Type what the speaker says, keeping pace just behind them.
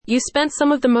You spent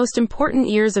some of the most important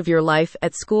years of your life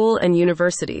at school and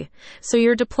university, so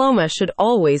your diploma should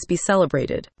always be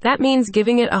celebrated. That means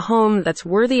giving it a home that's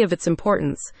worthy of its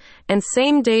importance, and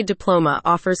Same-Day Diploma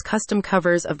offers custom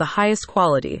covers of the highest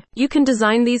quality. You can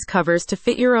design these covers to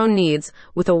fit your own needs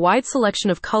with a wide selection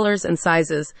of colors and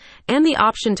sizes, and the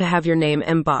option to have your name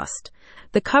embossed.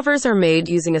 The covers are made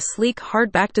using a sleek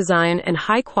hardback design and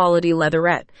high-quality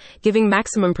leatherette, giving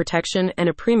maximum protection and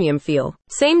a premium feel.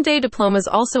 Same-Day Diplomas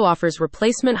also offers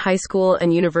replacement high school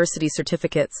and university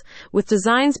certificates, with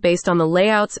designs based on the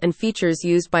layouts and features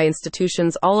used by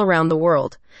institutions all around the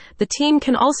world. The team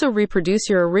can also reproduce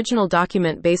your original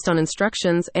document based on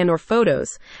instructions and/or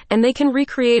photos, and they can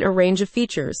recreate a range of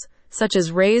features, such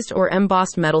as raised or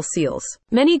embossed metal seals.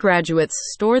 Many graduates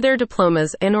store their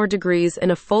diplomas and/or degrees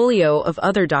in a folio of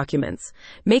other documents,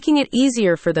 making it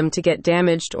easier for them to get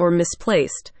damaged or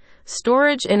misplaced.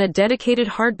 Storage in a dedicated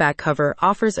hardback cover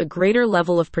offers a greater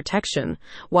level of protection,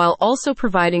 while also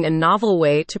providing a novel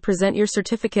way to present your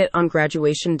certificate on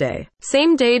graduation day.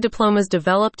 Same-Day Diplomas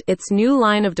developed its new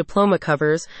line of diploma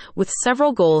covers with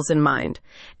several goals in mind,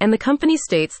 and the company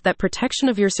states that protection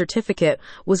of your certificate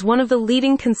was one of the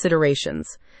leading considerations.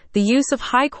 The use of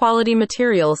high-quality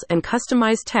materials and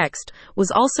customized text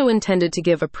was also intended to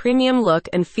give a premium look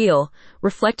and feel,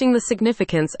 reflecting the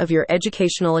significance of your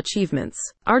educational achievements.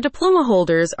 Our diploma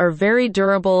holders are very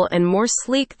durable and more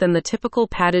sleek than the typical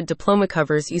padded diploma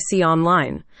covers you see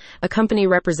online, a company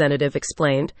representative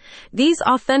explained. These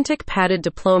authentic padded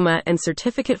diploma and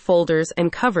certificate folders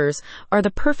and covers are the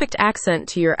perfect accent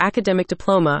to your academic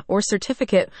diploma or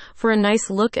certificate for a nice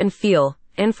look and feel,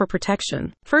 and for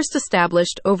protection. First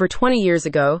established over 20 years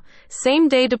ago,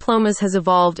 Same-Day Diplomas has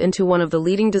evolved into one of the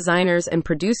leading designers and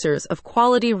producers of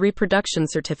quality reproduction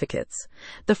certificates.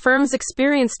 The firm's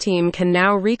experienced team can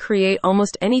now recreate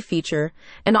almost any feature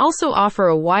and also offer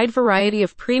a wide variety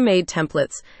of pre-made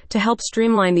templates to help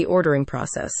streamline the ordering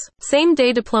process.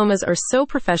 Same-Day Diplomas are so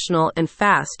professional and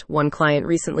fast, one client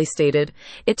recently stated.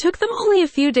 It took them only a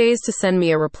few days to send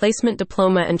me a replacement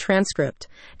diploma and transcript,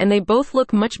 and they both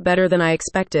look much better than I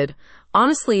expected.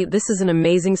 Honestly, this is an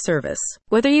amazing service.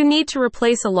 Whether you need to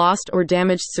replace a lost or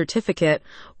damaged certificate,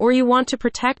 or you want to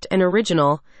protect an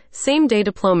original, Same-Day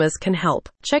Diplomas can help.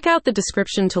 Check out the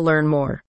description to learn more.